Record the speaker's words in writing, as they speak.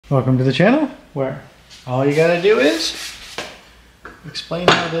Welcome to the channel where all you gotta do is explain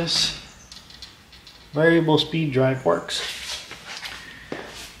how this variable speed drive works.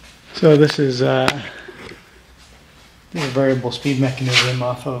 So this is a variable speed mechanism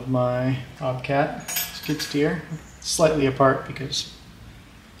off of my Bobcat skid steer. It's slightly apart because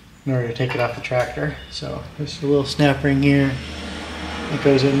in order to take it off the tractor. So there's a little snap ring here that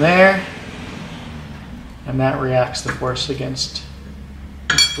goes in there, and that reacts the force against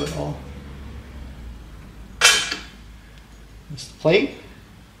this little plate,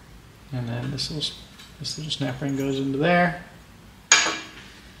 and then this little snap ring goes into there.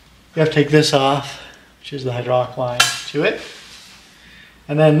 You have to take this off, which is the hydraulic line to it,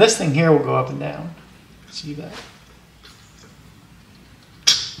 and then this thing here will go up and down. See that?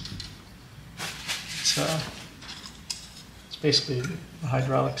 So it's basically a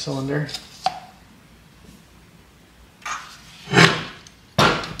hydraulic cylinder.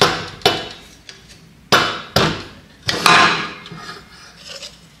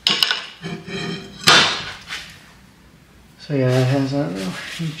 So yeah, it has a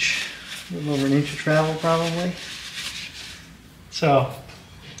little over an inch of travel probably. So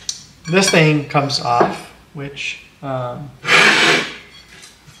this thing comes off, which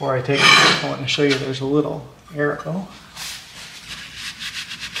before I take it, I want to show you there's a little arrow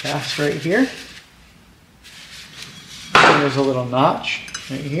cast right here. And there's a little notch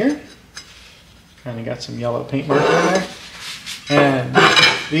right here. Kind of got some yellow paint marker in there. And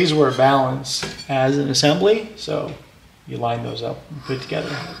these were balanced as an assembly, so you line those up and put it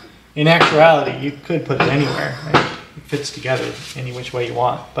together. In actuality, you could put it anywhere, right? It fits together any which way you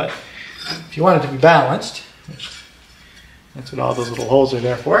want. But if you want it to be balanced, which that's what all those little holes are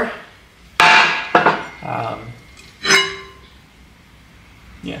there for. Yeah,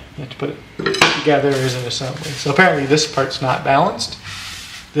 you have to put it together as an assembly. So apparently this part's not balanced.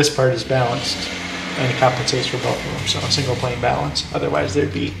 This part is balanced, and it compensates for both of them. So a single plane balance. Otherwise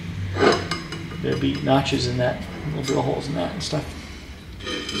there'd be notches in that, little drill holes in that and stuff.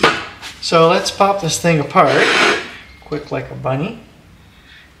 So let's pop this thing apart, quick like a bunny.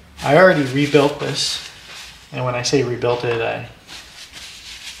 I already rebuilt this, and when I say rebuilt it,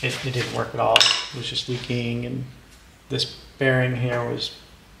 it didn't work at all. It was just leaking, and this bearing here was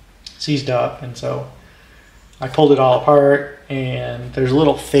seized up, and so I pulled it all apart, and there's a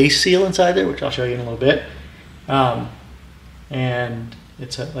little face seal inside there, which I'll show you in a little bit. And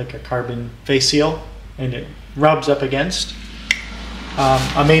it's like a carbon face seal, and it rubs up against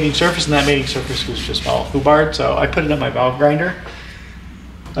a mating surface, and that mating surface was just all foobarred. So I put it on my valve grinder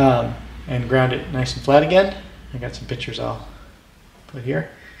and ground it nice and flat again. I got some pictures I'll put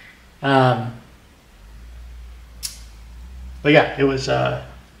here. But yeah, it was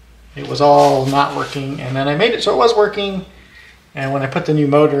all not working, and then I made it so it was working. And when I put the new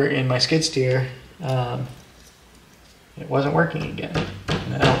motor in my skid steer, it wasn't working again.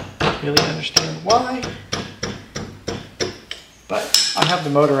 And I don't really understand why. But I have the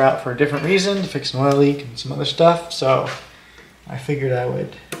motor out for a different reason, to fix an oil leak and some other stuff. So I figured I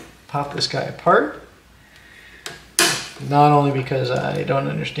would pop this guy apart. Not only because I don't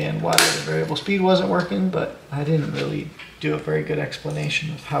understand why the variable speed wasn't working, but I didn't really do a very good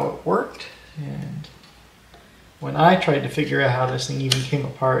explanation of how it worked. And when I tried to figure out how this thing even came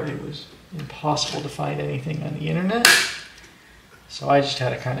apart, it was impossible to find anything on the internet. So I just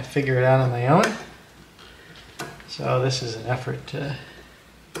had to kind of figure it out on my own. So this is an effort to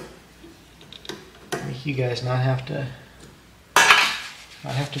make you guys not have to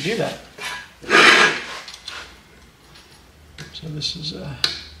do that. So this is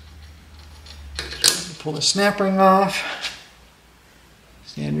pull the snap ring off.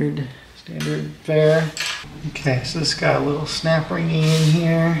 Standard fare. Okay, so this got a little snap ring in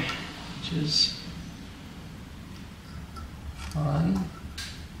here, which is fun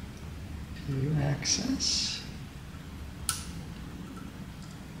to access.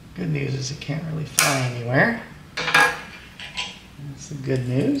 Good news is it can't really fly anywhere. That's the good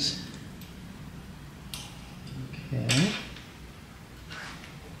news. Okay.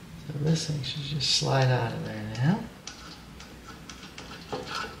 So this thing should just slide out of there now.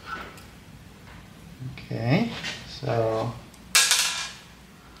 Okay, so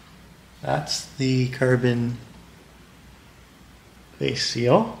that's the carbon face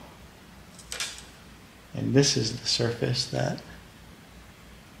seal. And this is the surface that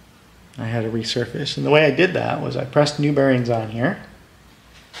I had to resurface. And the way I did that was I pressed new bearings on here,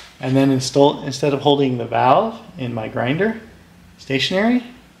 and then instead of holding the valve in my grinder stationary,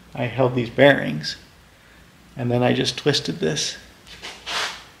 I held these bearings, and then I just twisted this.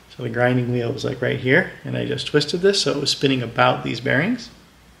 So the grinding wheel was like right here, and I just twisted this so it was spinning about these bearings.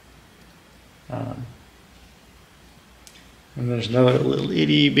 And there's another little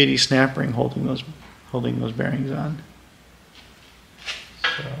itty bitty snap ring holding those bearings on.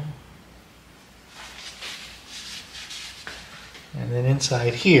 So, and then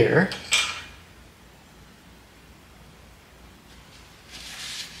inside here,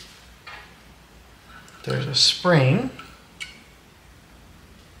 there's a spring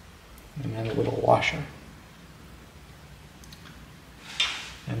and then a little washer.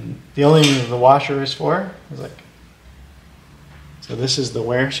 And the only thing the washer is for is like, so this is the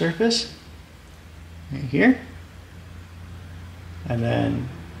wear surface right here. And then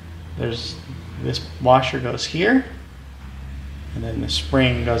there's this washer goes here. And then the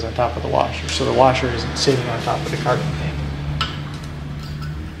spring goes on top of the washer. So the washer isn't sitting on top of the carbon thing.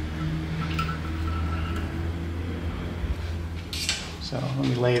 So let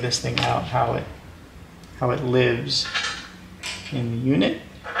me lay this thing out how it lives in the unit.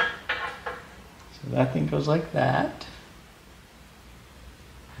 So that thing goes like that.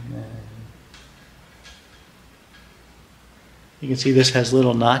 And then you can see this has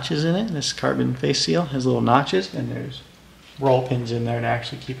little notches in it. This carbon face seal has little notches, and there's roll pins in there to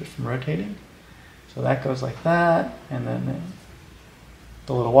actually keep it from rotating. So that goes like that, and then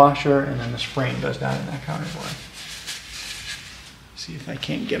the little washer, and then the spring goes down in that counterboard. See if I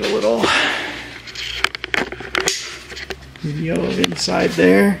can't get a little video of inside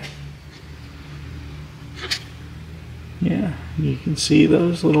there. Yeah, you can see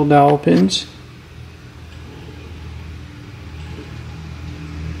those little dowel pins.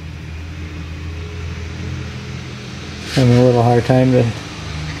 Having a little hard time to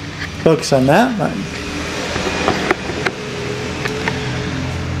focus on that, but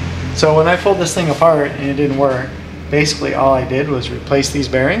so when I pulled this thing apart and it didn't work, basically all I did was replace these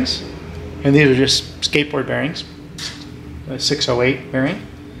bearings, and these are just skateboard bearings, a 608 bearing.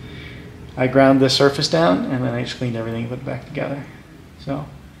 I ground this surface down, and then I just cleaned everything and put it back together. So,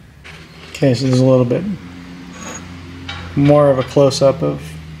 okay, so there's a little bit more of a close-up of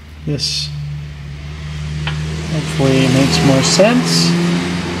this. Hopefully it makes more sense.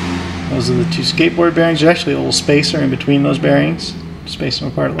 Those are the two skateboard bearings. There's actually a little spacer in between those bearings. Space them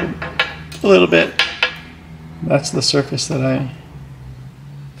apart a little bit. That's the surface that I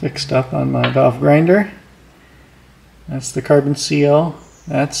fixed up on my valve grinder. That's the carbon seal.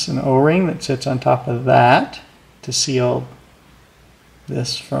 That's an O-ring that sits on top of that to seal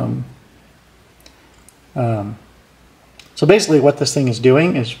this from... So basically what this thing is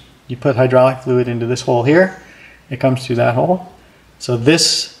doing is you put hydraulic fluid into this hole here. It comes through that hole. So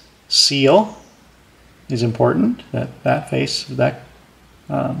this seal is important, that face, that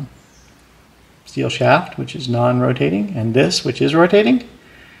steel shaft, which is non-rotating, and this, which is rotating,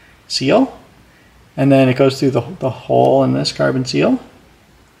 seal. And then it goes through the hole in this carbon seal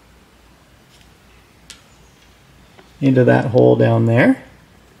into that hole down there.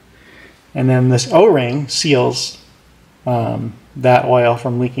 And then this O-ring seals that oil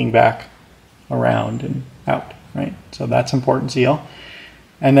from leaking back around and out, right? So that's important seal.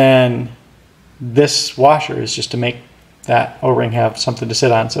 And then this washer is just to make that O-ring have something to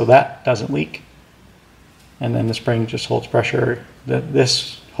sit on so that doesn't leak. And then the spring just holds pressure.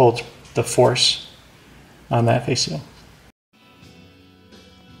 This holds the force on that face seal.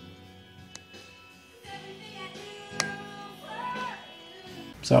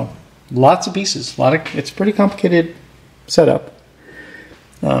 So lots of pieces, it's pretty complicated setup.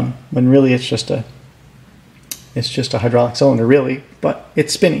 When really it's just a hydraulic cylinder, really, but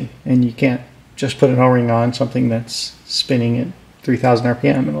it's spinning, and you can't just put an O-ring on something that's spinning at 3,000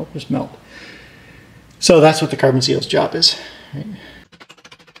 RPM and it'll just melt. So that's what the carbon seal's job is. Right?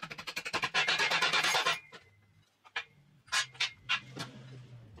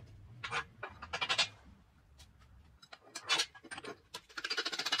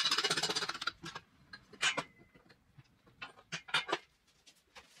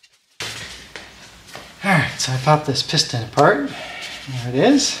 Alright, so I popped this piston apart. There it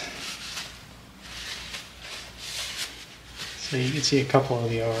is. So you can see a couple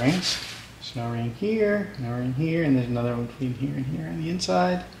of the O-rings. There's an O-ring here, an O-ring here, and there's another one between here and here on the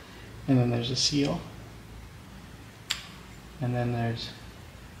inside. And then there's a seal. And then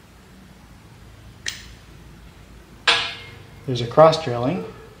there's a cross drilling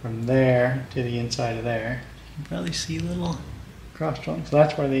from there to the inside of there. You can probably see little cross drilling. So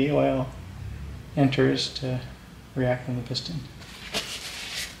that's where the oil enters to react on the piston.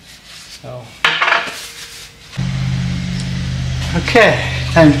 So, okay,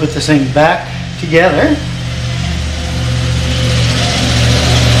 time to put this thing back together.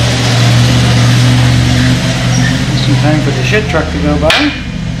 Some time for the shit truck to go by.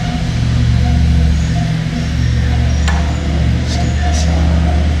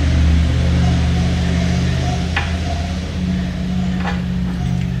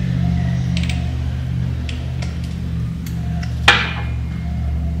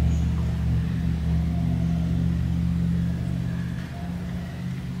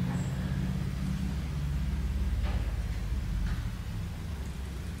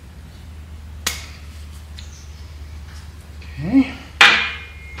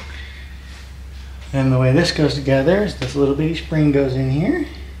 And the way this goes together is this little bitty spring goes in here.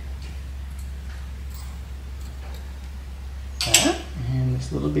 That, and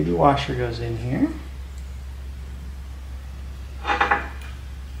this little bitty washer goes in here.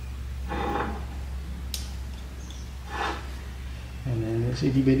 And then this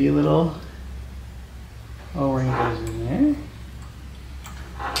itty bitty little O-ring goes in there.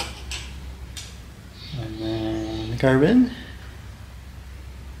 And then the carbon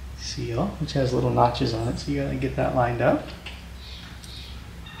seal, which has little notches on it, so you gotta get that lined up.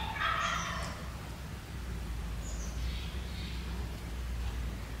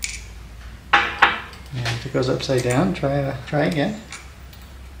 And if it goes upside down, try again.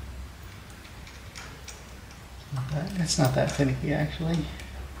 It's not that finicky actually.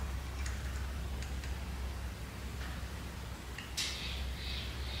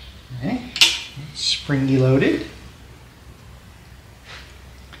 Okay, it's springy loaded.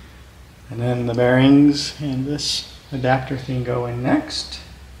 And then the bearings and this adapter thing go in next.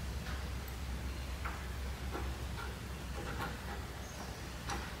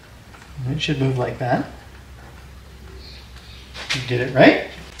 And it should move like that. You did it right.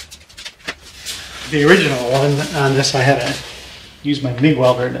 The original one on this, I had to use my MIG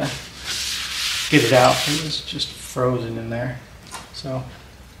welder to get it out. It was just frozen in there. So,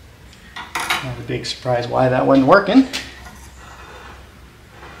 not a big surprise why that wasn't working.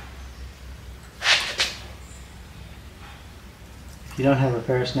 If you don't have a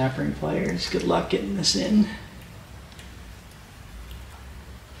pair of snap ring pliers, good luck getting this in.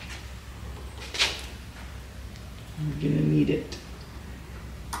 You're gonna need it.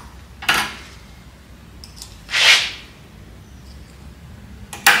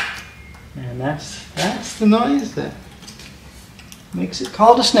 And that's the noise that makes it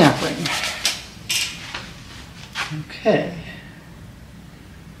called a snap ring. Okay.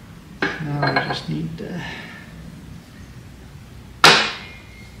 Now we just need to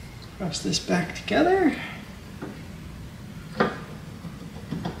press this back together.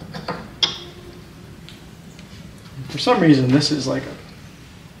 For some reason this is like a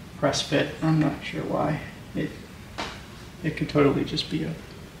press fit. I'm not sure why. It could totally just be a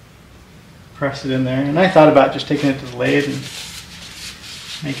press it in there. And I thought about just taking it to the lathe and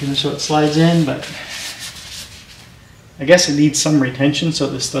making it so it slides in, but I guess it needs some retention so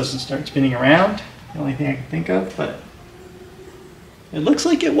this doesn't start spinning around. The only thing I can think of, but it looks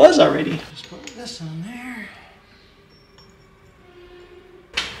like it was already. Just put this on there.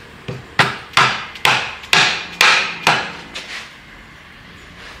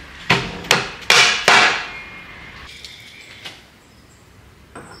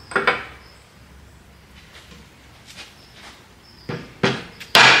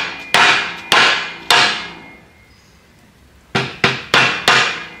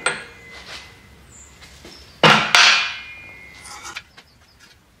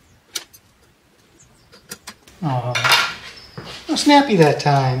 Oh, no snappy that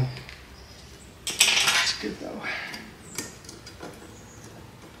time. That's good though.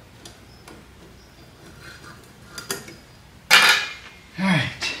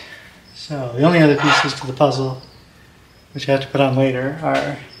 Alright, so the only other pieces to the puzzle, which I have to put on later,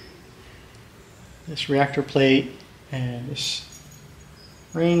 are this reactor plate and this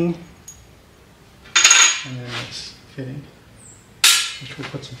ring, and then this fitting, which we'll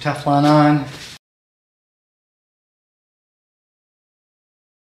put some Teflon on.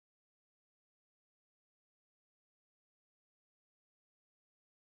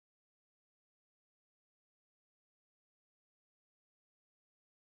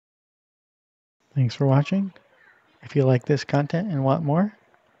 Thanks for watching. If you like this content and want more,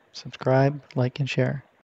 subscribe, like, and share.